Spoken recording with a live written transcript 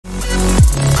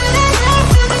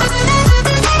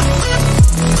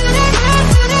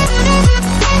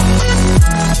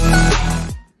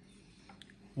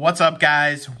What's up,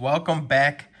 guys? Welcome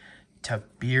back to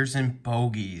Beers and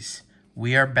Bogeys.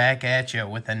 We are back at you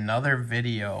with another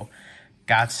video.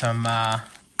 Got some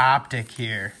Optic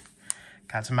here.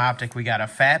 We got a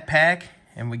fat pack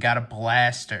and we got a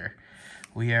blaster.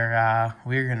 We're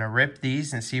gonna rip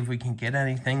these and see if we can get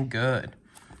anything good.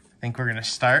 I think we're gonna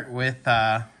start with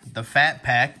the fat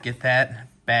pack. Get that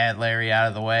bad Larry out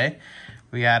of the way.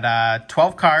 We got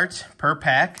 12 cards per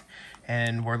pack,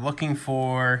 and we're looking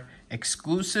for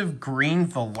exclusive green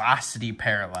velocity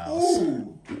parallels.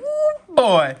 Ooh,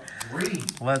 boy! green.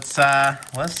 Let's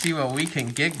see what we can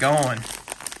get going.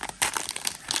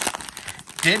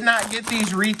 Did not get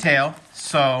these retail,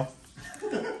 so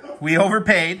we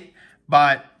overpaid.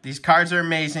 But these cards are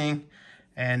amazing,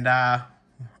 and I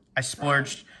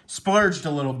splurged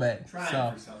a little bit.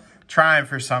 Trying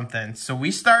for something. So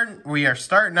we are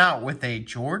starting out with a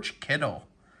George Kittle.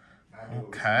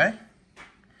 Okay.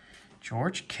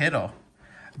 George Kittle.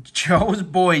 Joe's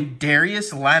boy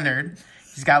Darius Leonard.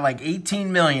 He's got like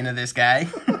 18 million of this guy.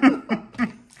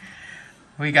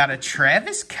 We got a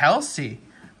Travis Kelce.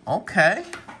 Okay.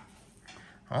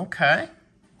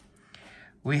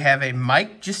 We have a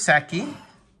Mike Gesicki.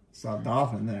 Saw a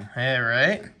dolphin there. Yeah,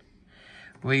 right.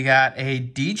 We got a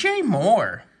DJ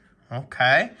Moore.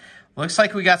 Okay. Looks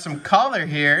like we got some color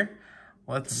here.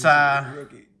 Let's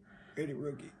Rookie.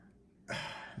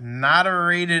 not a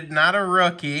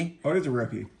rookie. Oh, it's a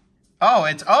rookie. Oh,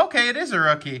 it's okay, it is a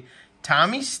rookie.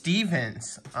 Tommy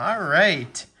Stevens. All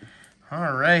right.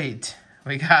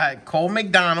 We got Cole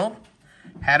McDonald.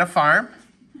 Had a farm.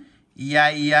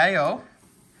 E-I-E-I-O.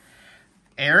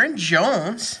 Aaron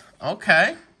Jones.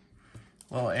 Okay.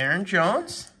 Little Aaron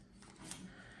Jones.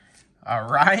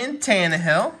 Ryan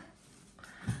Tannehill.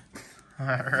 All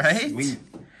right. Sweet.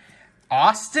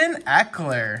 Austin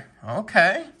Eckler.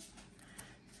 Okay.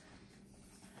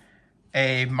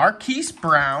 A Marquise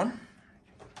Brown.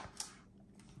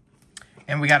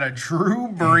 And we got a Drew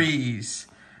Brees.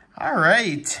 All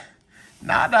right.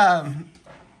 Not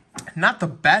the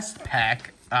best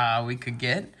pack we could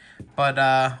get, but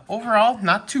overall,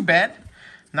 not too bad.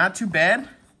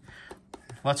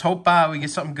 Let's hope we get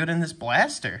something good in this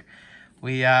blaster.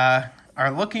 We are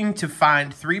looking to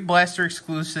find 3 blaster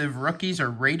exclusive rookies or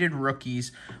rated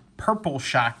rookies, purple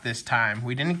shock this time.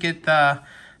 We didn't get the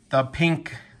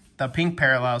pink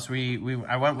parallels.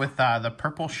 I went with the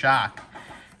purple shock,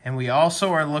 and we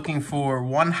also are looking for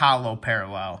 1 hollow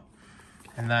parallel,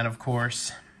 and then of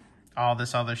course all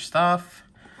this other stuff.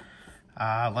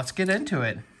 Let's get into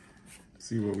it.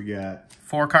 See what we got.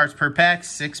 4 cards per pack,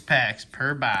 6 packs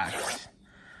per box.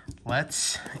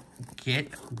 Let's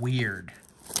get weird.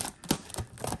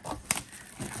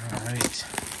 All right.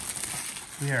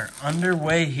 We are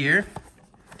underway here.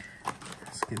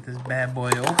 Let's get this bad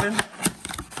boy open.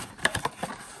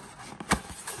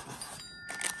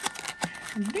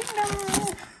 Ding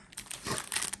dong.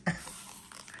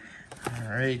 All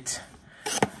right.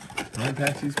 How many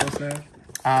packs are you supposed to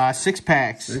have? 6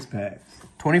 packs. 6 packs.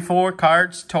 24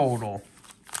 cards total.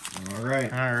 All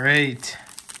right. All right.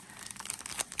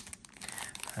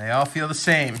 They all feel the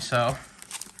same, so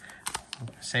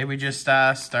say we just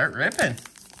start ripping.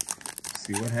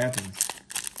 See what happens.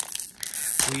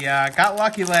 We got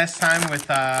lucky last time with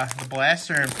the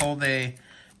blaster and pulled a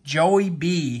Joey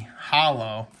B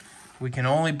hollow. We can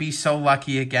only be so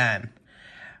lucky again.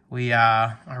 We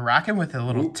are rocking with a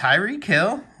little Tyreek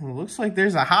Hill. Looks like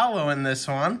there's a hollow in this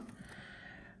one.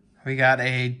 We got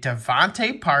a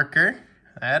Devontae Parker.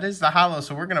 That is the hollow,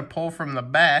 so we're going to pull from the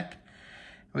back.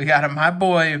 We got my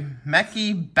boy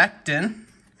Mekhi Becton.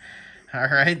 All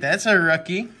right, that's a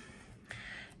rookie.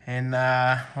 And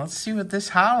let's see what this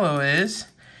hollow is.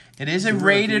 It is a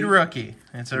rated rookie.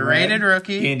 It's a rated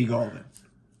rookie. Gandy Golden.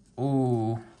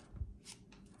 Ooh.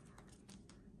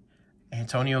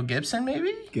 Antonio Gibson,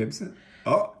 maybe? Gibson.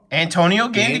 Oh. Antonio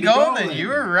Gandy Golden. You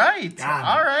were right. God.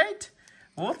 All right.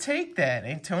 We'll take that.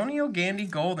 Antonio Gandy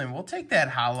Golden. We'll take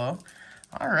that hollow.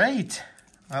 All right.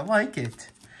 I like it.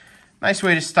 Nice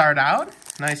way to start out.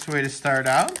 Let's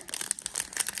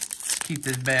keep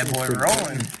this bad boy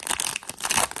rolling.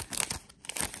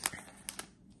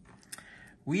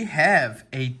 We have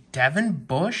a Devin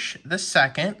Bush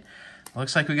II.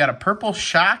 Looks like we got a purple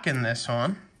shock in this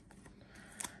one.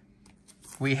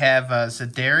 We have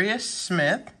Zadarius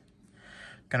Smith.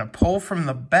 Gonna pull from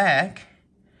the back.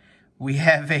 We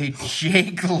have a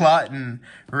Jake Luton,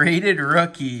 rated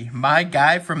rookie. My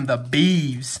guy from the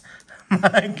Beavs. All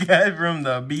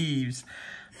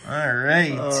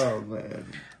right. Oh, man.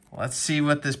 Let's see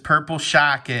what this purple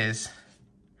shock is.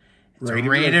 It's a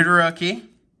rated rookie.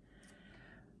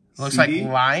 Looks like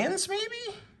Lions,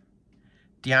 maybe?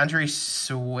 DeAndre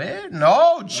Swift?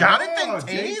 No, Jonathan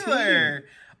Taylor.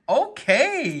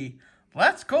 Okay,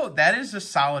 let's go. That is a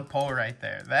solid pull right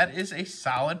there. That is a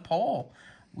solid pull.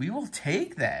 We will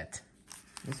take that.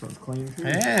 This one's clean too.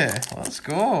 Yeah, let's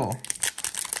go.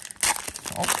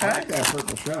 Okay. I like that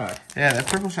purple shock. Yeah, that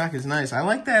purple shock is nice. I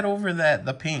like that over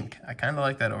the pink. I kind of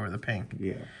like that over the pink.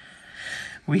 Yeah.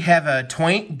 We have a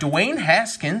Dwayne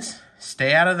Haskins.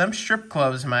 Stay out of them strip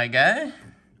clubs, my guy.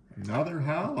 Another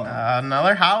hollow.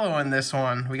 Another hollow in this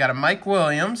one. We got a Mike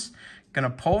Williams. Gonna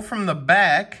pull from the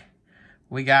back.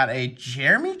 We got a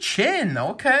Jeremy Chin.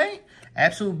 Okay.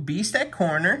 Absolute beast at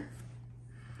corner.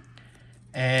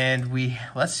 And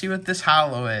let's see what this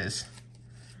hollow is.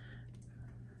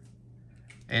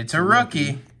 It's a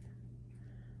rookie.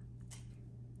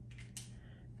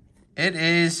 It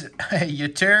is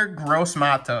Yetur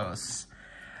Gross-Matos.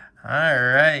 All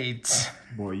right.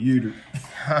 Boy, you do.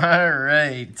 All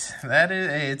right.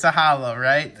 It's a hollow,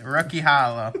 right? Rookie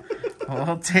hollow.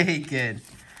 We'll take it.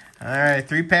 All right,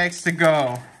 3 packs to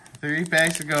go. 3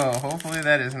 packs to go. Hopefully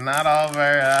that is not all of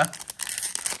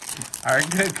our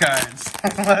good cards.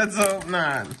 Let's hope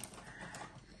not.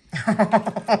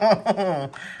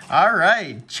 All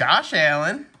right, Josh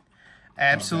Allen,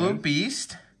 absolute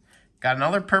beast. Got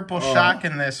another purple shock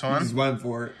in this one. Just went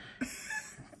for it.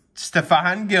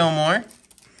 Stephon Gilmore.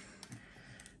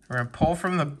 We're going to pull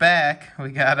from the back. We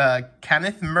got a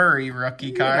Kenneth Murray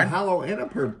rookie card. A hollow and a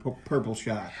purple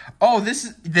shock. Oh, this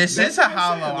is a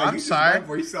hollow. Like, I'm sorry.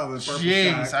 You saw the purple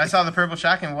Jeez, shock. I saw the purple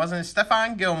shock and it wasn't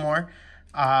Stephon Gilmore.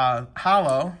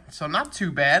 Hollow, so not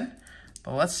too bad.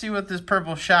 But let's see what this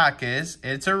purple shock is.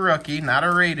 It's a rookie, not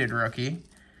a rated rookie.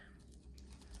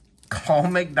 Cole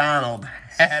McDonald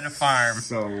had a farm.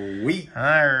 Sweet. All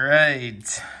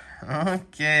right.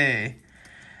 Okay.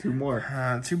 2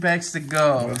 more. 2 packs to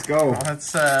go. Let's go.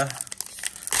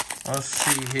 Let's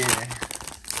see here.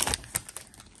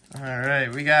 All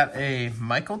right, we got a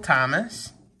Michael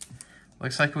Thomas.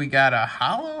 Looks like we got a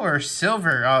hollow or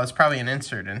silver. Oh, it's probably an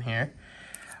insert in here.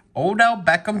 Odell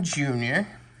Beckham Jr.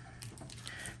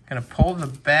 Gonna pull the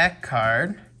back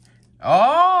card.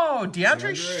 Oh,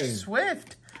 DeAndre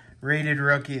Swift. Rated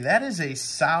rookie. That is a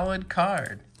solid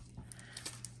card.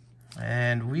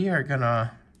 And we are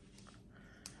gonna...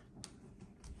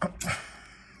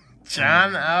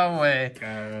 John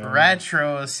Elway.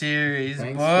 Retro series,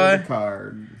 Thanks boy. for the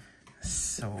card.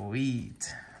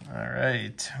 Sweet. All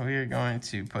right. We are going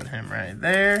to put him right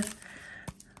there.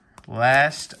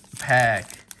 Last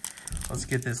pack. Let's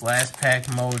get this last pack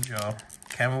mojo.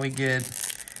 Can we get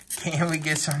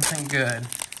something good?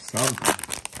 Something.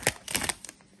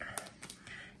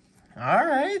 All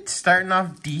right. Starting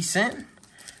off decent.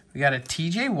 We got a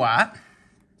TJ Watt.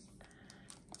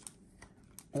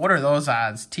 What are those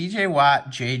odds? TJ Watt,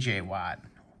 JJ Watt.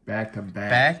 Back to back.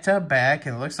 Back to back.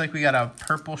 And it looks like we got a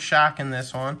purple shock in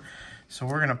this one. So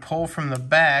we're going to pull from the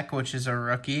back, which is a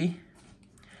rookie.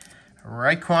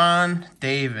 Raekwon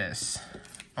Davis.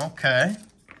 Okay.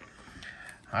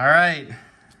 All right.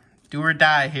 Do or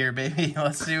die here, baby.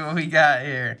 Let's see what we got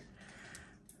here.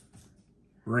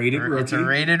 Rated rookie. It's a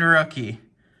rated rookie.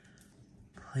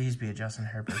 Please be a Justin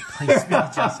Herbert. Please be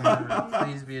a Justin Herbert.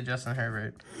 Please be a Justin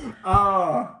Herbert.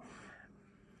 Oh.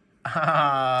 We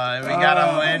got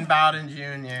a Lynn Bowden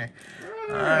Jr.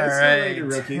 All right.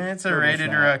 It's a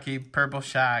rated rookie. Purple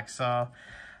shock. So,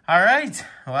 all right.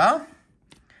 Well,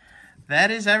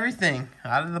 that is everything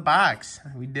out of the box.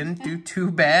 We didn't do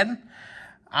too bad.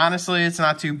 Honestly, it's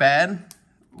not too bad.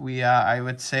 I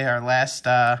would say our last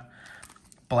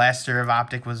blaster of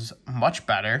Optic was much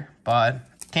better, but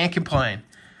can't complain.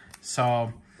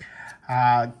 So,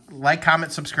 like,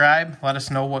 comment, subscribe. Let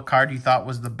us know what card you thought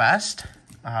was the best,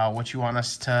 what you want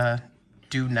us to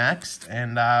do next,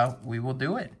 and we will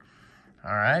do it.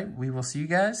 All right, we will see you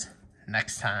guys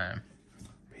next time.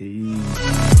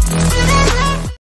 Peace.